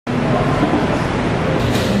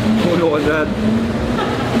at that.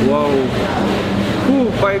 Wow.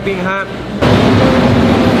 Piping hot.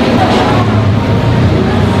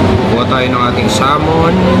 Kuha tayo ng ating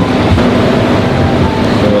salmon.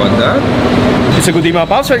 Kuha that. It's a good day mga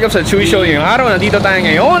paps. Welcome sa Chewy Show. Ngayong araw, nandito tayo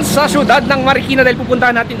ngayon sa syudad ng Marikina dahil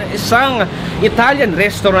pupuntahan natin ng isang Italian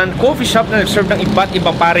restaurant, coffee shop na nag-serve ng iba't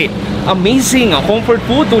ibang pare. Amazing comfort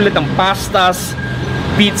food tulad ng pastas,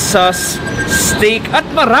 pizzas, steak at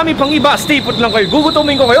marami pang iba. Stay put lang kayo.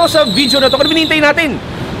 Gugutumin ko kayo sa video na ito. Kaya binintay natin.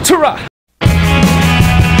 Tara!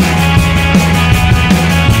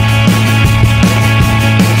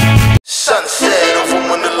 Sunset over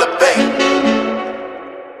Manila Bay.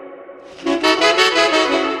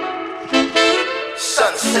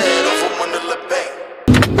 Sunset over Manila Bay.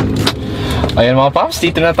 Ayan mga paps,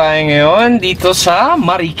 dito na tayo ngayon dito sa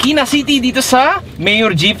Marikina City, dito sa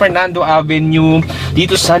Mayor G. Fernando Avenue,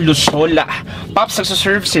 dito sa Lusola. Paps,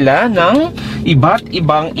 nagsaserve sila ng iba't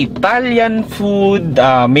ibang Italian food,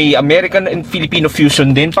 may American and Filipino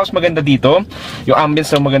fusion din. Paps, maganda dito. Yung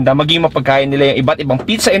ambience na maganda, maging mapagkain nila yung iba't ibang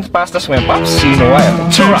pizza and pastas. Ngayon paps, you know what?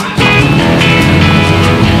 Tara!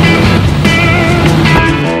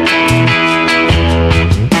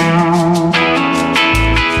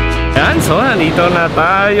 So, nandito na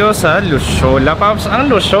tayo sa Lusola. Paps, ang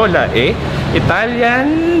Lusola Italian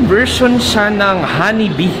version siya ng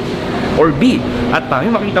honeybee or bee. At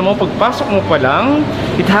makita mo, pagpasok mo pa lang,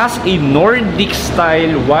 it has a Nordic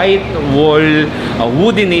style white wall,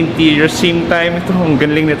 wooden interior. Same time, ito, ang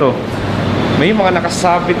galing nito. May mga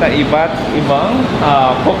nakasabit na iba't ibang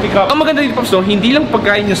coffee cup. Ang maganda dito, Paps, no, hindi lang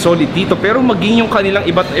pagkain yung solid dito, pero maging yung kanilang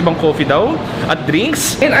iba't ibang coffee daw at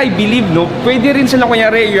drinks. And I believe, no, pwede rin sila,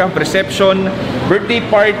 kunyari, you have reception, birthday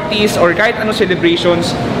parties, or kahit ano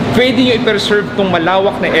celebrations, pwede nyo i-preserve itong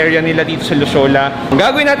malawak na area nila dito sa Lusola. Ang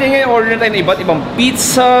gagawin natin ngayon, order tayo ng iba't ibang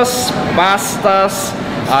pizzas, pastas,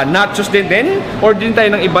 nachos din, order din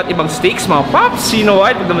tayo ng iba't ibang steaks, mga Paps. You know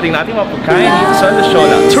what? Pag dumating natin mga pagkain dito sa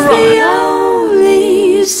Lusola. Tara!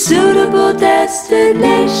 Suitable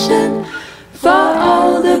destination for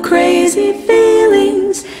all the crazy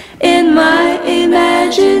feelings in my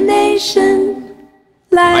imagination.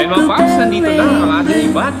 Ay mga Paps, nandito na ang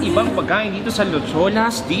ating iba't ibang pagkain dito sa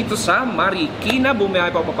Lusolas, dito sa Marikina.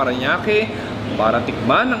 Bumiyahe pa Paranaque para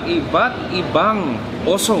tikman ang iba't ibang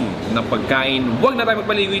awesome na pagkain. Huwag na tayo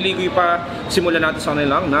magpaligoy-ligoy pa. Simulan natin sa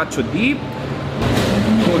kanilang nacho dip.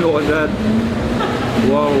 Look at that.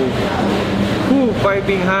 Wow.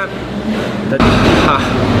 Piping hot.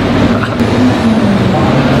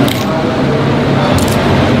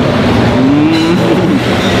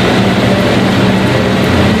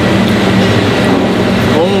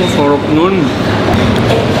 Oh, sarap nun.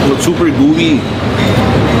 Super gooey.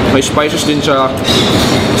 May spices din siya.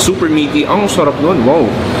 Super meaty. Ang sarap nun. Wow.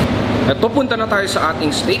 Ito, punta na tayo sa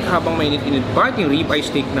ating steak habang mainit-init pa. Yung ribeye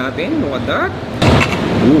steak natin. Look at that.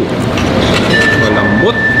 Ooh.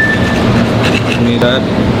 Malambot. Look at that.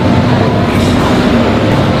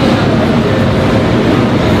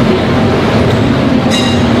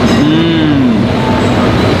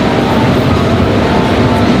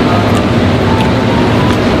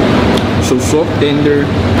 So soft, tender.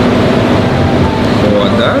 Look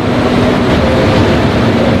at that.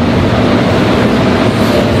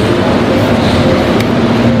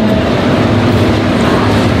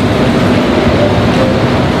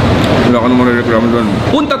 Wala ka naman reklamo doon.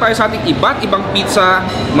 Punta tayo sa ating iba't ibang pizza,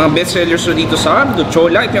 mga best sellers dito sa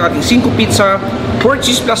Lusola. Ito yung ating 5 pizza, 4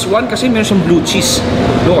 cheese plus 1 kasi meron siyang blue cheese.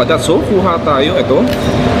 Look at that. So, kuha tayo. Ito,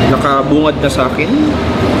 nakabungad na sa akin.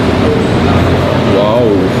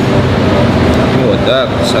 Wow. Look at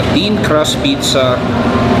that. Sa thin crust pizza.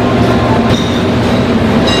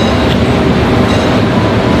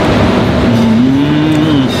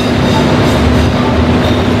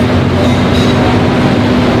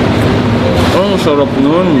 Sarap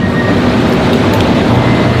nun.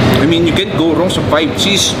 I mean, you can't go wrong sa 5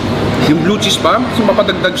 cheese. Yung blue cheese pa, so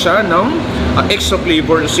mapadagdag siya ng extra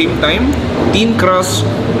flavor at the same time. Thin crust,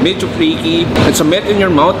 medyo flaky. It's a melt in your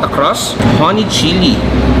mouth, a crust. Honey chili.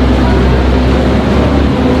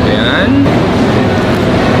 Ayan.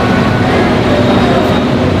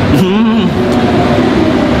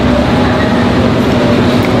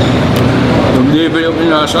 Nag-level up yung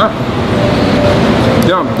lasa.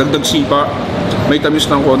 Yan, dagdag sipa. May tamis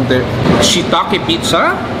ng konti. Shiitake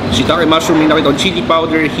pizza. Shiitake mushroom yung nakita. Chili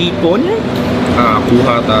powder, hipon.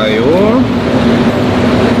 Kuha tayo.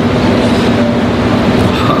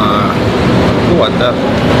 What the?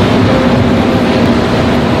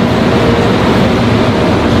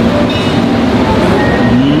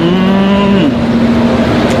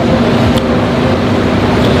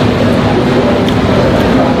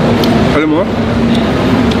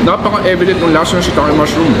 Napaka-evident ng lasa ng shiitake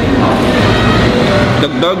mushroom.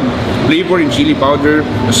 Dagdag flavor yung chili powder.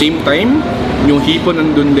 At the same time, yung hipon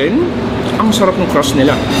nandun din. Ang sarap ng crust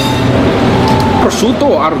nila.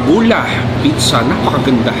 Prosciutto, arugula, pizza,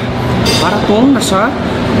 napakaganda. Para tong nasa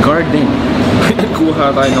garden.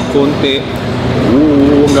 Kuha tayo ng konti.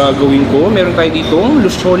 Ang gagawin ko, meron tayo ditong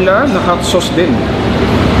lusola na hot sauce din.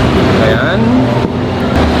 Ayan.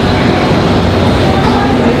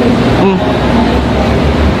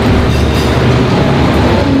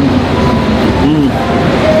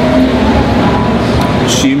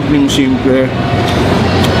 Simpleng-simple.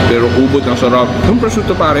 Pero ubod ang sarap. Yung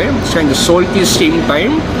prosciutto pare, it's kind of salty same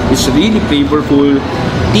time. It's really flavorful.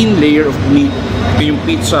 Thin layer of meat. Yung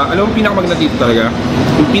pizza, alam mo pinakamaganda dito talaga?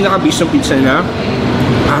 Yung pinaka-base ng pizza na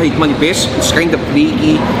kahit manipis, it's kind of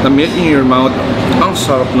flaky, na melt in your mouth. Ang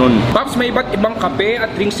sarap nun. Paps, may iba't ibang kape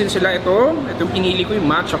at drinks din sila ito. Ito yung pinili ko, yung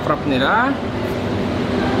matcha frap nila.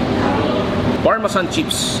 Parmesan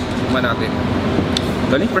chips. Tingnan natin.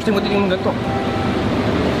 Dali, first time mo tingin mo ganito.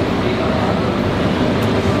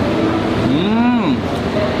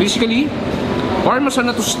 Basically, parmesan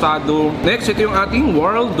na tostado. Next, ito yung ating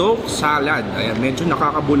Waldorf salad. Ayan, medyo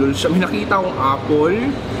nakakabulol siya. May nakita akong apple.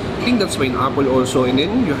 I think that's pineapple also. And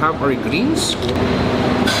then, you have our greens.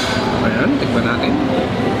 Ayan, tikman natin.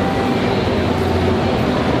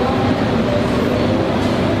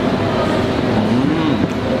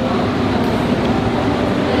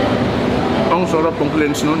 Ang sarap ng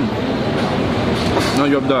cleanse nun. Now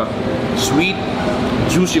you have the sweet,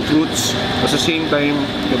 juicy fruits. At the same time,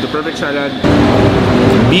 you have the perfect salad.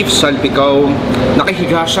 Beef salpikaw.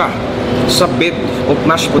 Nakahiga siya sa bed of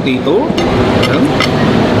mashed potato. Ayan.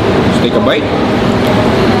 Let's take a bite.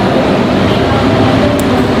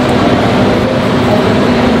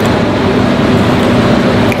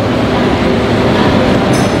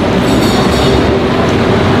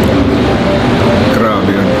 Grabe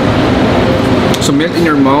yun. So melt in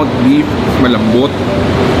your mouth, beef, malambot,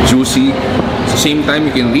 juicy. At the same time,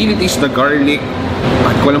 you can really taste the garlic.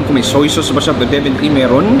 At ko alam kung may soy sauce ba siya, but definitely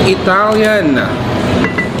meron. Italian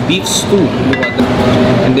beef stew.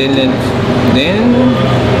 And then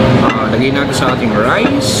lagay natin sa ating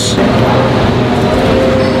rice.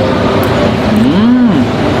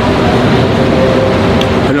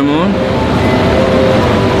 Alam mo,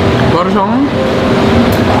 para siyang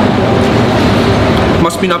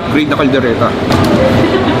mas pin-upgrade na kaldereta.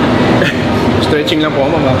 Stretching lang po,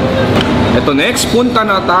 mama. Ito next, punta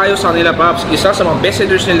na tayo sa kanila, Paps. Isa sa mga best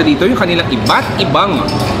sellers nila dito, yung kanilang iba't ibang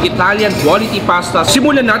Italian quality pasta.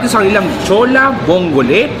 Simulan natin sa kanilang chola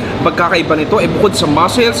vongole. Pagkakaiba nito, bukod sa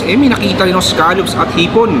mussels, may nakita rin ng scallops at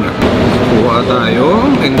hipon. Kuha tayo.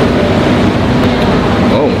 And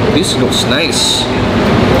oh, this looks nice.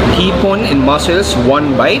 Hipon and mussels,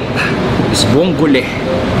 one bite is vongole.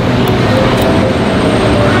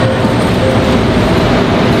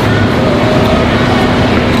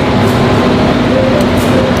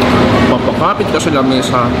 Kapit ka sa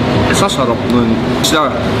lamesa, sasarap nun. Sila,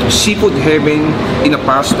 seafood heaven in a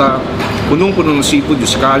pasta, punong-punong ng seafood, yung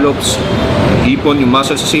scallops, hipon, yung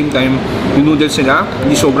mussels, sa same time, yung noodles nila,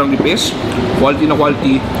 hindi sobrang nipis, quality na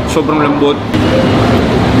quality, sobrang lambot.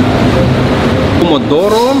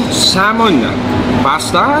 Pomodoro salmon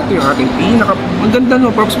pasta, ito yung ating pinaka, ang ganda no,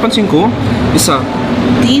 props pansin ko, isa,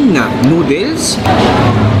 tin na noodles.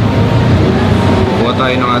 Kuha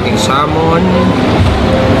tayo ng ating salmon.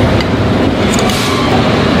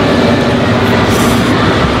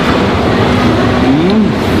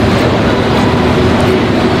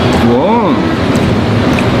 Wow.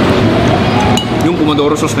 Yung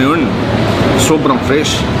pomodoro sauce na yun, sobrang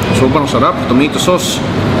fresh, sobrang sarap. Tomato sauce,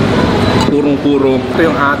 purong-puro. Ito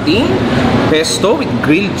yung ating pesto with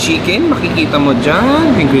grilled chicken. Makikita mo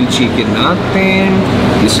dyan yung grilled chicken natin.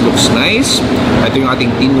 This looks nice. Ito yung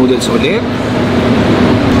ating tin noodles ulit.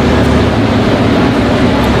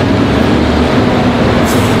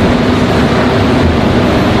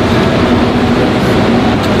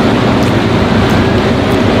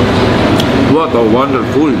 What a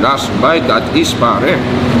wonderful last bite that is, pare.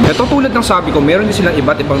 Ito tulad ng sabi ko, meron din silang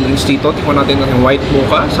iba't ibang drinks dito. Tikman natin ng white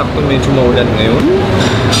mocha. Sakto medyo maulan ngayon.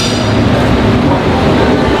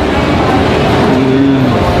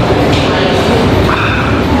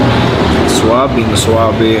 Suabe na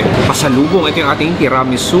suabe. Pasalubong, ito yung ating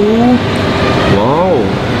tiramisu. Wow,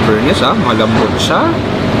 fairness malambot siya.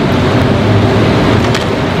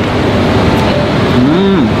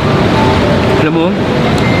 Alam mo,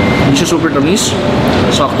 hindi siya super tamis,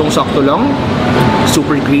 saktong-sakto lang,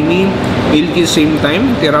 super creamy, milky same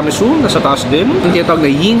time, tiramisu, nasa taas din. Yung tinatawag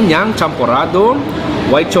na yin-yang champorado,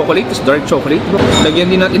 white chocolate, tapos dark chocolate. Lagyan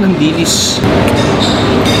din natin ng dilis.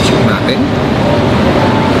 Check natin.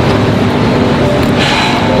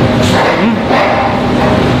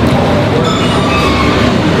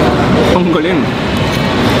 Ang galing.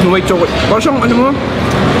 Yung white chocolate. Parang siyang ano mo,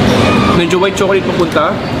 medyo white chocolate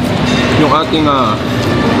papunta. Yung ating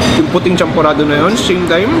yung puting champorado na yun. Same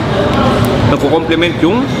time, nagko-complement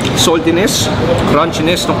yung saltiness,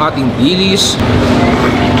 crunchiness ng ating dilis.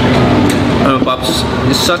 Pops,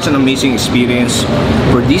 this is such an amazing experience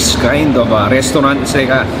for this kind of restaurant. It's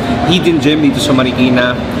like a hidden gem dito sa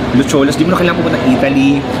Marikina. Lucholas, di mo na kailangan pupunta ng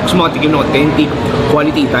Italy. Gusto mo tikim ng authentic,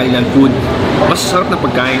 quality Italian food. Masasarap na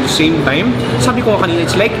pagkain. At the same time, sabi ko nga kanina,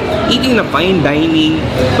 it's like eating na fine dining.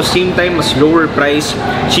 At the same time, mas lower price,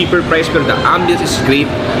 cheaper price, pero the ambience is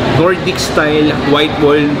great. Nordic style, white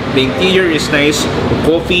wall, the interior is nice, the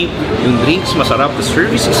coffee, yung drinks masarap, the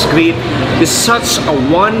service is great. It's such a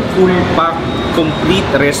one full pack, complete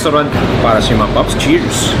restaurant para sa mga Pops.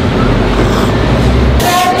 Cheers!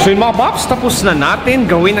 So yung mga Pops, tapos na natin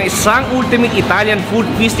gawin ang isang ultimate Italian food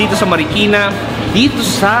feast dito sa Marikina, dito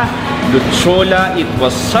sa Luchola. It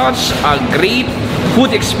was such a great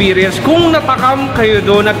food experience. Kung natakam kayo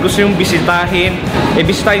doon at gusto yung bisitahin,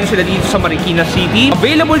 bisitahin sila dito sa Marikina City.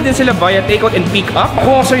 Available din sila via takeout and pick up.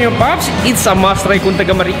 Kung sa inyo Pops, it's a must try kung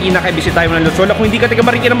taga Marikina kayo, bisitahin mo ng Luchola. Kung hindi ka taga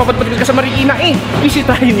Marikina, mapatpatid ka sa Marikina,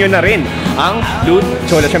 bisitahin nyo na rin ang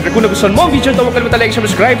Luchola. Siyempre kung nagustuhan mo ang video, huwag kalimutan like,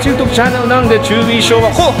 subscribe sa YouTube channel ng The Chewy Show.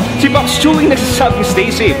 Ako, si Pops Chewy, nagsasabing stay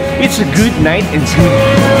safe. It's a good night and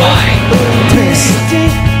goodbye.